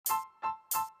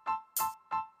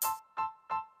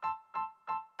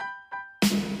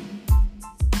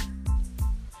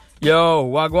Yo,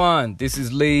 Wagwan, this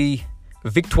is Lee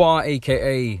Victoire,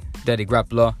 aka Daddy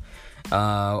Grappler.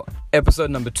 Episode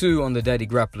number 2 on the Daddy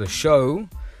Grappler show.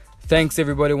 Thanks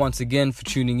everybody once again for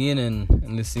tuning in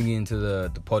and listening into the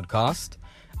podcast.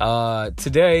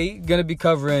 Today, gonna be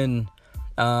covering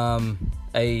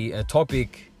a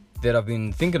topic that I've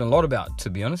been thinking a lot about, to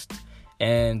be honest.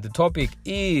 And the topic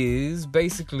is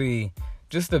basically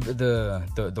just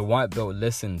the white belt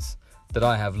lessons that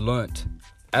I have learnt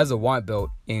as a white belt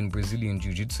in Brazilian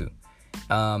Jiu-Jitsu.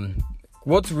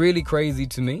 What's really crazy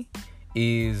to me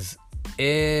is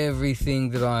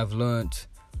everything that I've learnt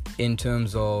in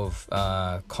terms of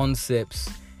concepts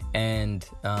and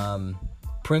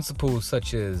principles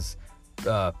such as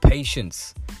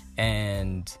patience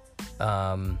and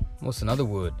what's another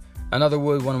word? Another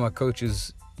word one of my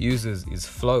coaches uses is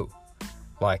flow.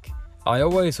 Like, I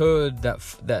always heard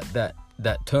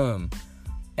that term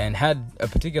and had a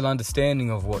particular understanding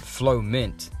of what flow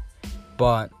meant,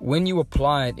 but when you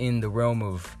apply it in the realm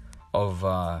of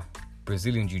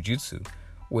Brazilian Jiu-Jitsu,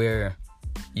 where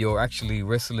you're actually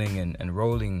wrestling and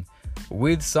rolling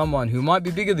with someone who might be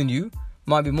bigger than you,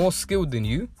 might be more skilled than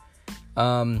you,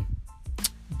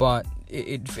 but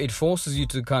it forces you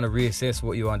to kind of reassess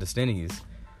what your understanding is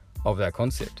of that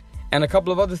concept, and a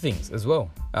couple of other things as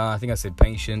well. I think I said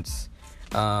patience,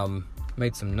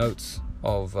 made some notes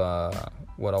of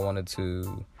what I wanted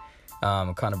to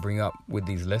kind of bring up with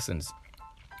these lessons.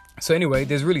 So anyway,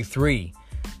 there's really 3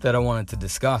 that I wanted to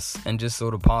discuss and just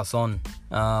sort of pass on.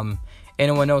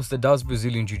 Anyone else that does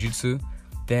Brazilian Jiu-Jitsu,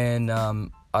 then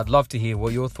I'd love to hear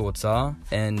what your thoughts are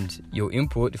and your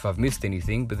input if I've missed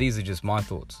anything, but these are just my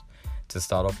thoughts to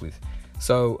start off with.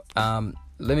 So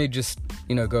let me just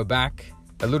go back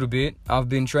a little bit. I've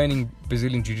been training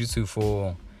Brazilian Jiu-Jitsu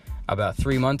for about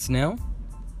 3 months now.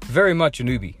 Very much a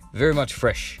newbie, very much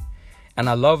fresh. And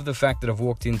I love the fact that I've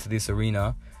walked into this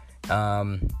arena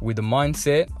with the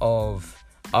mindset of,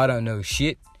 I don't know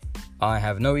shit, I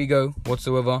have no ego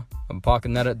whatsoever, I'm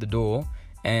parking that at the door,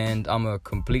 and I'm a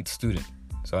complete student.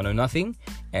 So I know nothing,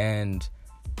 and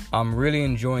I'm really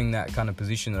enjoying that kind of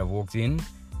position that I've walked in,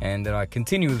 and that I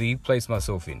continually place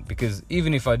myself in. Because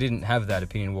even if I didn't have that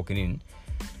opinion walking in,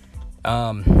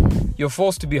 you're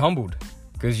forced to be humbled,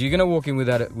 because you're going to walk in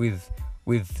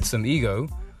with some ego,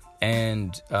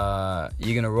 and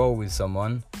you're going to roll with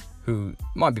someone who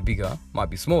might be bigger, might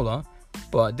be smaller,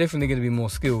 but definitely going to be more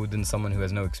skilled than someone who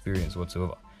has no experience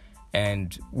whatsoever.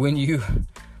 And when you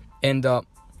end up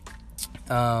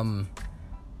on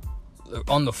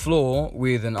the floor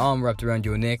with an arm wrapped around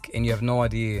your neck and you have no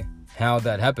idea how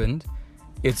that happened,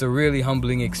 it's a really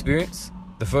humbling experience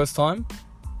the first time.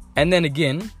 And then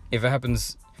again, if it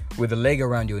happens with a leg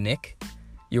around your neck,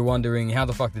 you're wondering how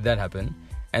the fuck did that happen.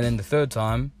 And then the third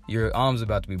time, your arm's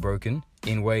about to be broken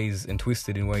in ways and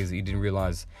twisted in ways that you didn't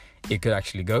realize it could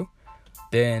actually go.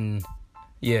 Then,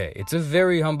 yeah, it's a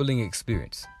very humbling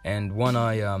experience, and one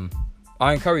I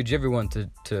encourage everyone to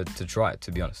try it,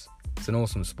 to be honest. It's an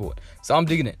awesome sport. So I'm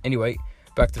digging it. Anyway,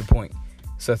 back to the point.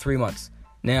 So 3 months.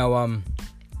 Now,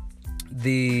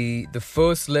 the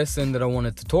first lesson that I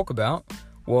wanted to talk about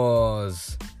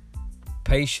was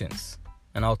patience.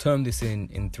 And I'll term this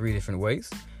in 3 different ways.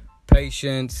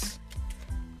 Patience,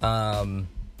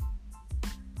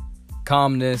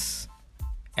 calmness,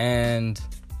 and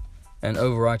an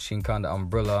overarching kind of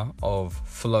umbrella of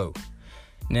flow.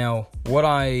 Now,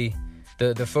 the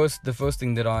first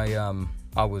thing that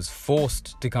I was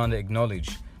forced to kind of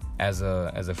acknowledge as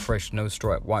a fresh no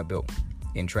stripe white belt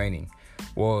in training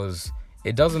was,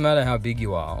 it doesn't matter how big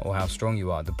you are or how strong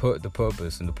you are. The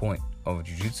purpose and the point of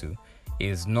jiu-jitsu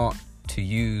is not to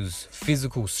use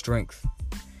physical strength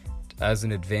as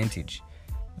an advantage.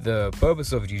 The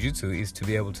purpose of jiu-jitsu is to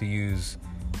be able to use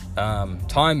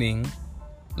timing,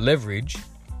 leverage,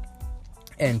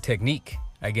 and technique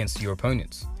against your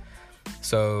opponents.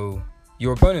 So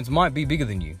your opponents might be bigger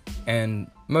than you, and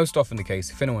most often the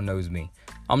case, if anyone knows me,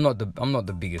 I'm not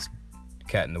the biggest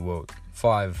cat in the world.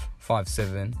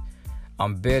 5'7".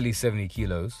 I'm barely 70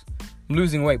 kilos. I'm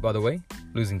losing weight, by the way,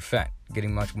 losing fat,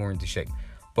 getting much more into shape.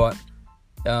 But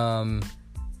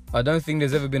I don't think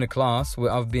there's ever been a class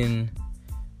where I've been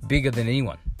bigger than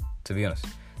anyone, to be honest.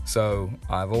 So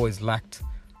I've always lacked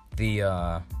the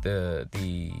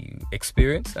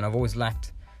experience, and I've always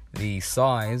lacked the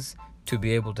size to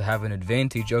be able to have an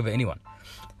advantage over anyone.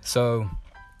 So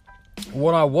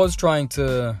what I was trying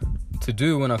to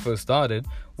do when I first started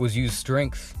was use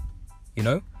strength,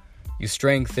 use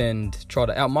strength and try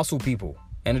to outmuscle people,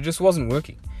 and it just wasn't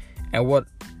working. And what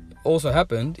also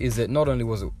happened is that not only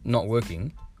was it not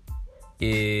working,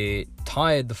 it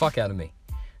tired the fuck out of me.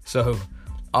 So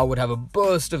I would have a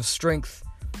burst of strength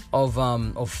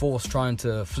of force trying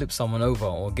to flip someone over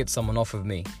or get someone off of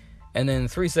me. And then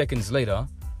 3 seconds later,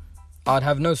 I'd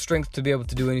have no strength to be able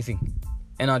to do anything.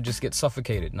 And I'd just get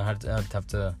suffocated, and I'd have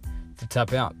to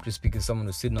tap out just because someone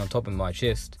was sitting on top of my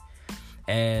chest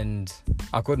and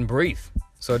I couldn't breathe.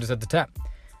 So I just had to tap.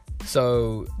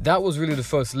 So that was really the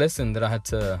first lesson that I had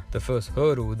to, the first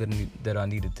hurdle that I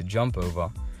needed to jump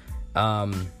over,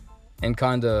 and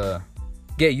kind of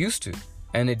get used to.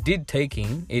 And it did take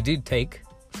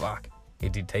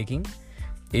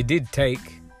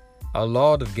a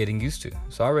lot of getting used to.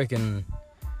 So I reckon,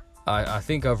 I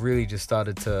think I've really just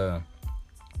started to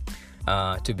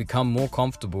become more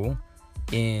comfortable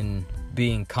in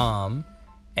being calm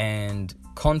and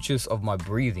conscious of my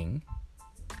breathing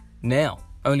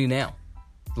only now,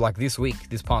 like this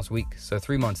past week. So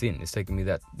 3 months in, it's taken me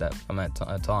that amount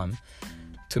of time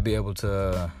to be able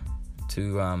to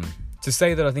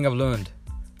say that I think I've learned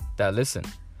that lesson.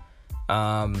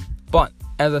 But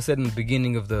as I said in the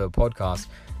beginning of the podcast,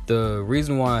 the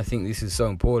reason why I think this is so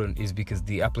important is because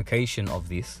the application of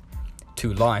this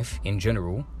to life in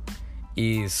general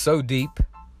is so deep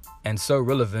and so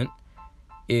relevant.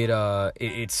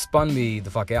 It spun me the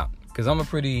fuck out, because I'm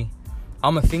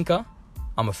a thinker,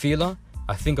 I'm a feeler,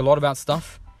 I think a lot about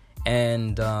stuff.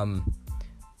 And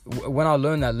when I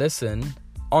learned that lesson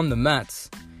on the mats,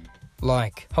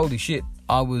 like, holy shit,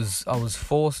 I was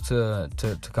forced to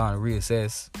kind of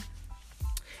reassess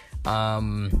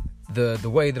the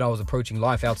way that I was approaching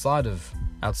life outside of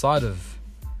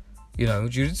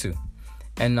jiu-jitsu.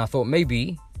 And I thought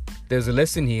maybe there's a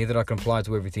lesson here that I can apply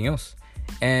to everything else.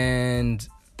 And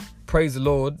praise the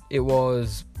Lord, it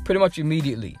was pretty much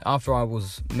immediately after I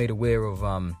was made aware of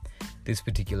this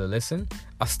particular lesson,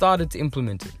 I started to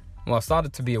implement it. Well, I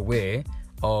started to be aware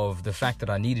of the fact that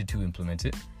I needed to implement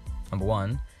it, number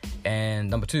one. And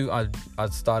number two, I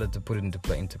started to put it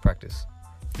into practice.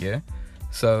 Yeah.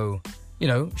 So,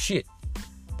 shit.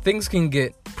 Things can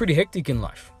get pretty hectic in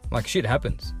life. Like, shit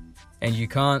happens. And you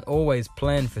can't always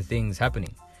plan for things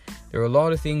happening. There are a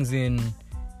lot of things in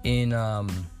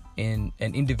an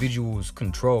individual's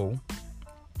control.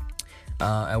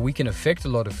 And we can affect a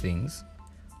lot of things.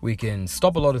 We can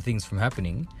stop a lot of things from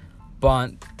happening.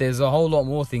 But there's a whole lot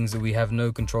more things that we have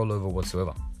no control over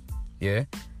whatsoever. Yeah?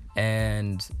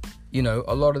 And,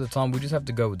 a lot of the time we just have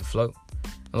to go with the flow.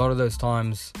 A lot of those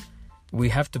times we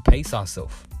have to pace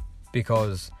ourselves,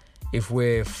 because if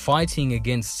we're fighting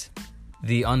against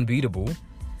the unbeatable,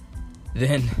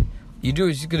 then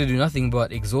you're just going to do nothing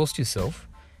but exhaust yourself,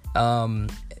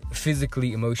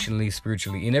 physically, emotionally,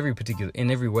 spiritually, in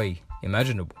every way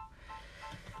imaginable.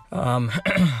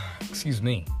 Excuse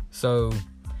me. So,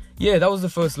 yeah, that was the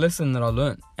first lesson that I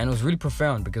learned, and it was really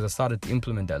profound because I started to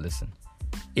implement that lesson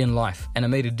in life, and it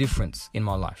made a difference in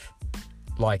my life,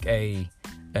 like an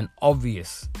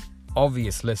obvious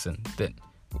lesson that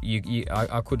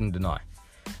I couldn't deny.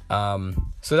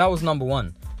 So that was number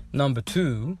one. Number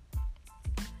two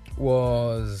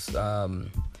was,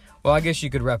 I guess you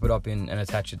could wrap it up and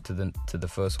attach it to the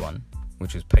first one,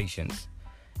 which was patience.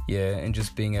 Yeah, and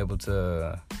just being able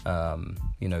to,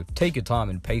 take your time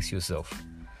and pace yourself.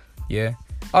 Yeah,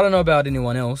 I don't know about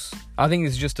anyone else. I think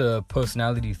it's just a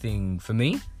personality thing for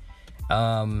me.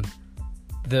 I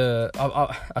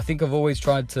think I've always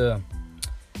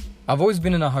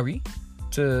been in a hurry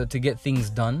to get things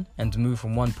done and to move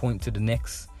from one point to the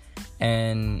next,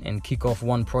 and kick off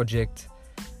one project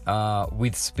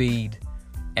with speed.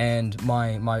 And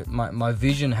my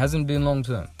vision hasn't been long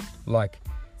term. Like,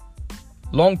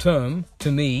 long term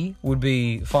to me would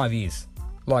be 5 years.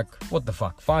 Like, what the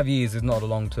fuck? 5 years is not a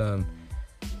long term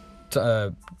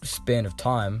span of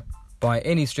time by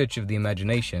any stretch of the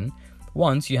imagination,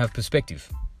 once you have perspective.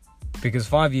 Because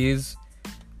 5 years,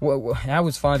 how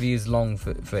is 5 years long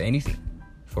for anything,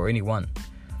 for anyone?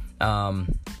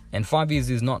 And 5 years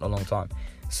is not a long time.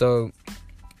 So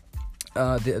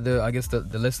I guess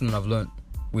the lesson that I've learned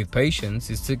with patience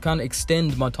is to kind of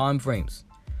extend my time frames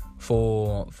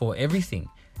for everything,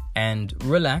 and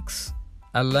relax,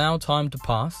 allow time to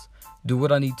pass, do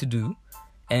what I need to do,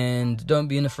 and don't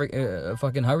be in a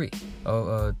fucking hurry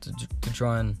to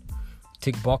try and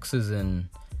tick boxes and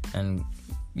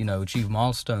achieve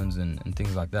milestones and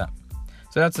things like that.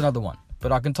 So that's another one,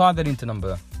 but I can tie that into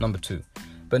number two.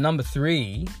 But number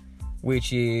three,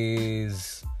 which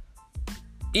is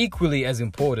equally as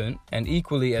important and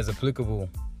equally as applicable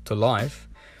to life,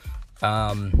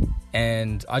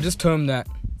 and I just termed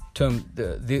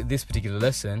this particular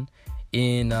lesson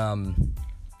in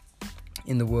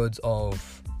the words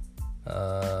of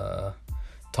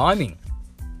timing.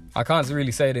 I can't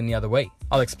really say it any other way.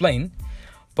 I'll explain.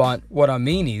 But what I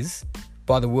mean is,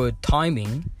 by the word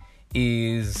timing,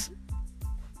 is,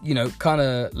 kind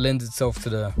of lends itself to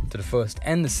the first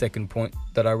and the second point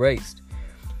that I raised.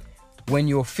 When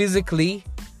you're physically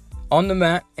on the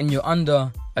mat and you're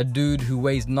under a dude who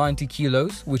weighs 90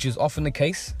 kilos, which is often the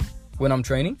case when I'm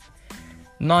training,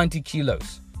 90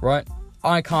 kilos, right?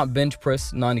 I can't bench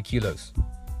press 90 kilos.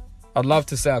 I'd love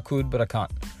to say I could, but I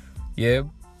can't. Yeah.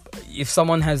 If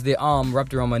someone has their arm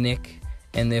wrapped around my neck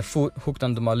and their foot hooked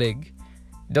under my leg,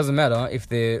 it doesn't matter if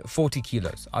they're 40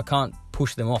 kilos. I can't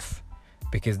push them off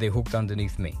because they're hooked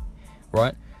underneath me,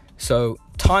 right? So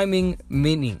timing,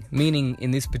 meaning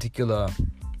in this particular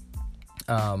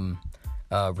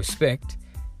respect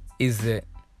is that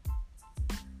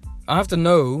I have to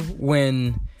know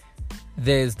when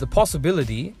there's the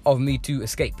possibility of me to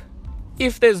escape.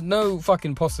 If there's no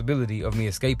fucking possibility of me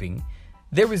escaping,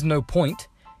 there is no point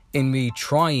in me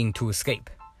trying to escape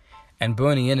and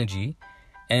burning energy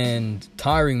and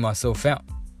tiring myself out,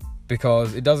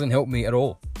 because it doesn't help me at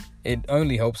all. It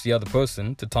only helps the other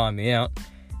person to tire me out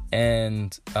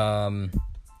and to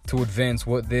advance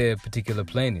what their particular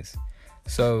plan is.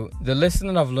 So the lesson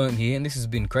that I've learned here, and this has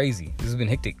been crazy, this has been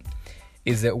hectic,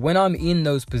 is that when I'm in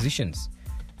those positions,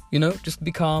 just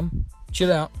be calm,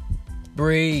 chill out,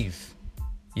 breathe,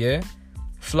 yeah,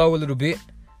 flow a little bit,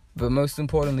 but most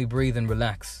importantly, breathe and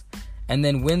relax. And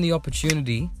then when the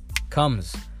opportunity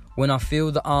comes, when I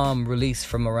feel the arm release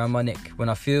from around my neck, when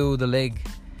I feel the leg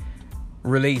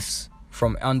release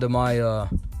from under my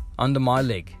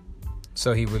leg,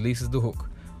 so he releases the hook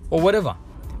or whatever,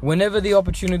 whenever the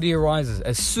opportunity arises,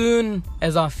 as soon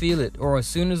as I feel it or as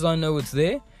soon as I know it's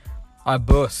there, I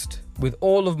burst with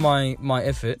all of my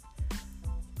effort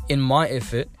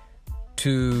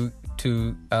to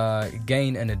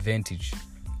gain an advantage,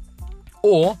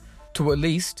 or to at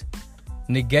least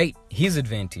negate his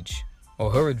advantage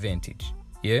or her advantage.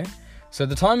 Yeah. So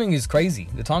the timing is crazy.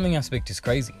 The timing aspect is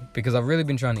crazy because I've really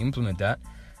been trying to implement that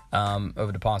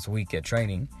over the past week at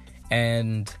training,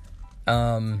 and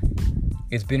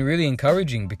it's been really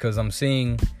encouraging because I'm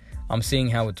seeing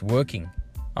how it's working.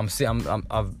 I'm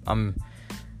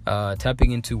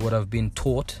tapping into what I've been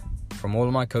taught from all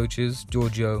of my coaches,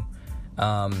 Giorgio,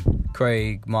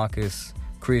 Craig, Marcus,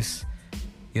 Chris,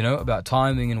 about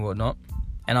timing and whatnot,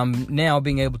 and I'm now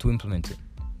being able to implement it,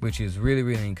 which is really,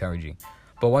 really encouraging.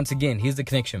 But once again, here's the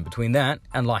connection between that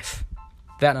and life.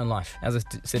 As I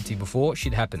said to you before,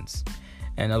 shit happens.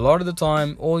 And a lot of the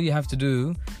time, all you have to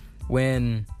do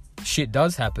when shit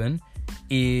does happen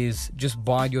is just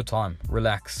bide your time,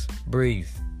 relax, breathe.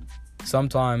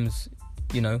 Sometimes,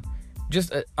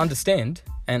 just understand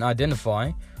and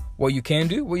identify what you can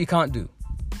do, what you can't do.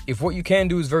 If what you can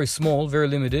do is very small, very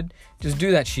limited, just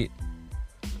do that shit.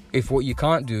 If what you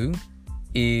can't do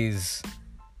is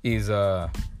a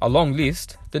long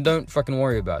list, then don't fucking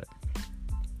worry about it.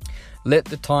 Let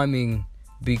the timing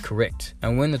be correct.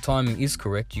 And when the timing is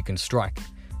correct, you can strike.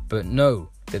 But know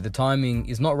that the timing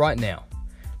is not right now.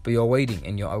 But you're waiting,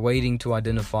 and you're waiting to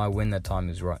identify when that time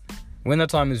is right. When that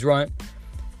time is right,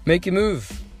 make your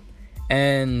move.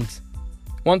 And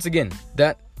once again,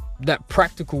 that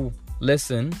practical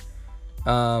lesson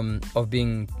of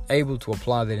being able to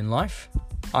apply that in life,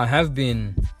 I have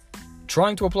been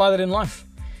trying to apply that in life.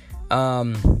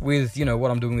 With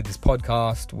what I'm doing with this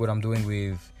podcast, what I'm doing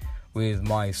with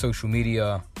my social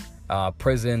media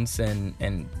presence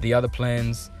and the other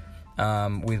plans,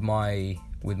 with my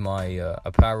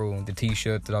apparel, the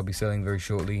t-shirt that I'll be selling very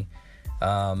shortly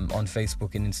on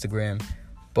Facebook and Instagram.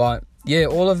 But yeah,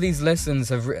 all of these lessons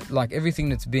have everything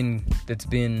that's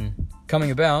been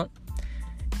coming about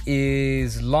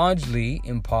is largely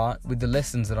in part with the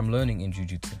lessons that I'm learning in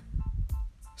Jiu-Jitsu.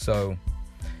 So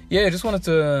yeah, just wanted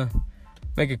to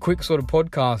make a quick sort of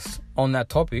podcast on that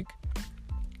topic.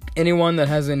 Anyone that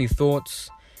has any thoughts,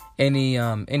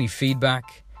 any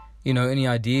feedback, any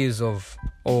ideas of,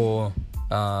 or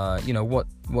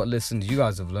what lessons you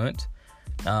guys have learnt,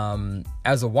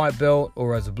 as a white belt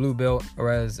or as a blue belt or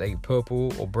as a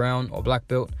purple or brown or black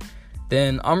belt,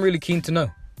 then I'm really keen to know,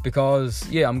 because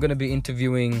I'm going to be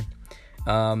interviewing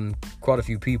quite a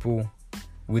few people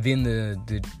within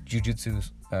the jiu-jitsu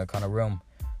kind of realm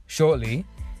shortly,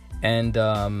 and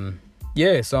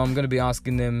so I'm going to be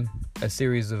asking them a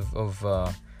series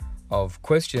of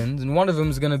questions, and one of them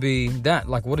is going to be that,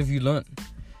 what have you learnt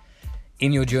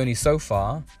in your journey so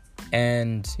far,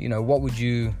 and what would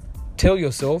you tell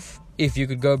yourself if you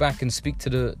could go back and speak to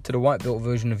the white belt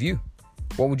version of you?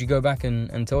 What would you go back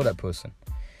and tell that person?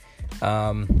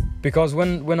 Because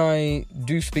when I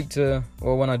do speak to,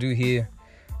 or when I do hear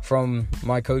from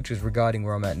my coaches regarding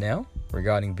where I'm at now,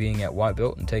 regarding being at white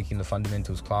belt and taking the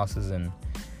fundamentals classes and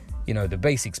the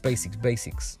basics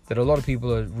that a lot of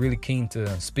people are really keen to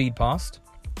speed past,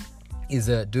 is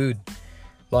that, dude,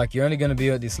 like, you're only going to be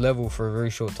at this level for a very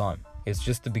short time. It's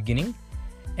just the beginning,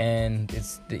 and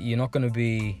it's that you're not going to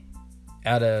be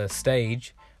at a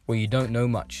stage where you don't know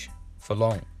much for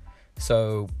long.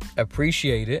 So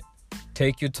appreciate it,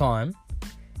 take your time,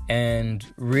 and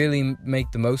really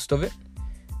make the most of it.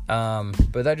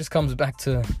 But that just comes back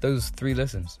to those 3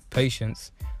 lessons: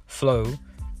 patience, flow,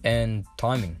 and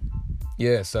timing.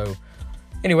 Yeah, so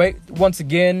anyway, once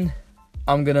again,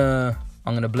 I'm gonna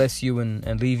bless you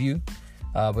and leave you.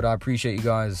 But I appreciate you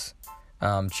guys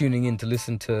tuning in to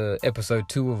listen to episode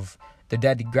 2 of the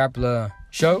Daddy Grappler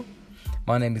show.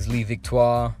 My name is Lee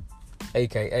Victoire,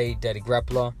 aka Daddy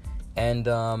Grappler. And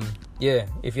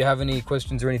if you have any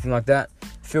questions or anything like that,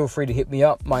 feel free to hit me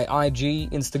up. My IG,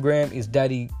 Instagram is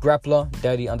Daddy Grappler,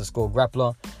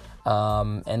 Daddy_Grappler.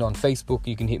 And on Facebook,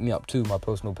 you can hit me up too. My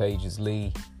personal page is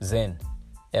Lee Zen,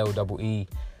 Lee,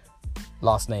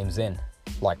 last name Zen,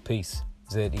 like peace,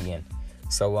 Zen.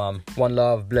 So one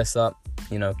love, bless up,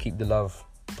 keep the love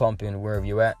pumping wherever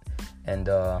you're at. And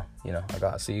I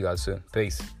gotta see you guys soon.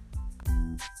 Peace.